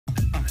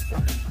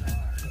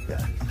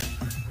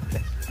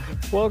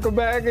Welcome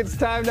back. It's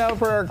time now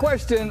for our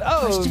question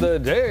of the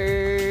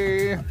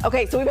day.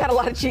 Okay, so we've had a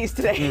lot of cheese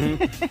today.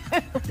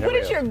 Mm-hmm. What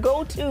is your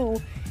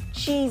go-to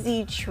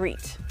cheesy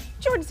treat?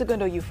 George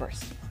Segundo, you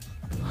first.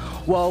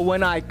 Well,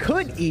 when I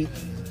could eat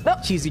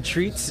cheesy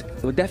treats,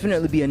 it would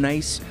definitely be a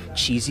nice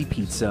cheesy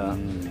pizza.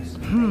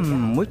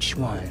 Which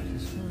one?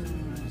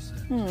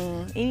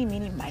 Eeny,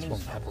 meeny, miny.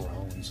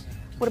 Pepperonis.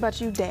 What about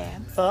you,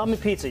 Dad? I'm a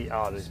pizza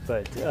artist,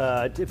 but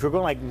if we're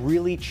going like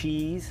really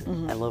cheese,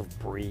 I love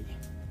brie.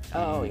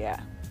 Oh, yeah.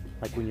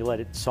 Like when you let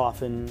it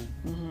soften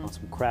on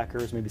some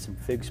crackers, maybe some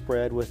fig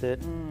spread with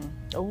it.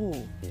 Oh,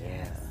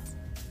 Yeah.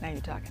 now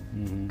you're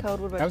talking. Code,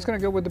 what about I was going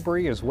to go with the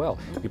brie as well.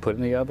 You put it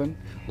in the oven,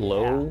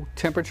 low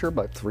temperature,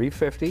 about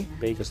 350.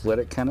 Bake. Just let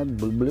it kind of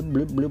blip, blip,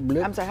 blip, blip,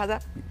 blip. I'm sorry, how's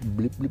that?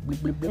 Blip, blip,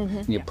 blip, blip, blip.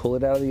 And you pull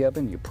it out of the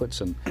oven, you put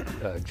some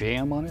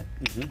jam on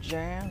it,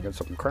 Jam. got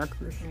some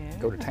crackers,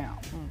 go to town.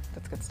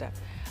 That's good stuff.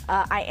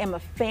 I am a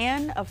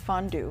fan of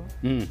fondue.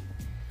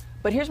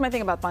 But here's my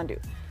thing about fondue.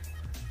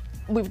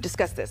 We've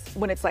discussed this.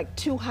 When it's like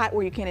too hot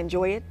where you can't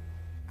enjoy it,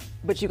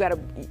 but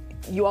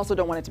you also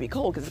don't want it to be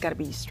cold because it's got to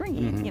be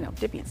stringy, you know,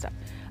 dippy and stuff.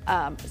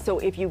 So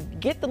if you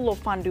get the little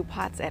fondue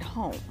pots at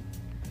home,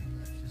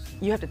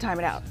 you have to time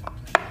it out.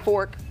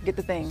 Fork, get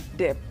the thing,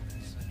 dip,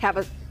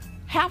 have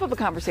half of a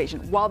conversation.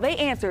 While they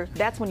answer,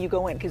 that's when you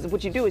go in, because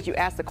what you do is you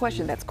ask the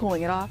question that's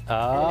cooling it off, and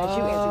as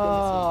you answer,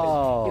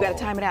 then you got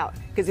to time it out,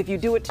 because if you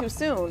do it too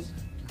soon,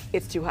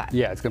 it's too hot.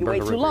 Yeah, it's gonna burn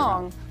You the wait too roof of your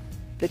long, mouth.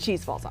 the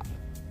cheese falls off.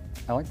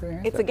 I like the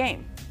answer. It's a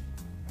game.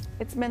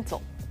 It's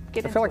mental.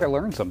 Get I into feel like I it.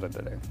 learned something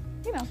today.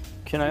 You know.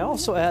 Can I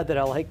also add that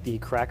I like the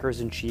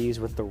crackers and cheese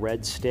with the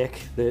red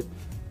stick that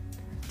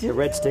the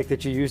red stick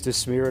that you use to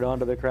smear it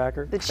onto the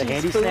cracker? The cheese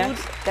handy food. snack?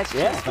 That's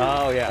Yeah. cheese food.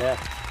 Oh, yeah.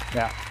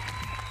 Yeah.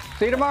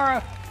 See you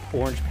tomorrow.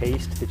 Orange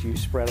paste that you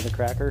spread on the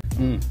cracker.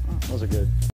 Those are good.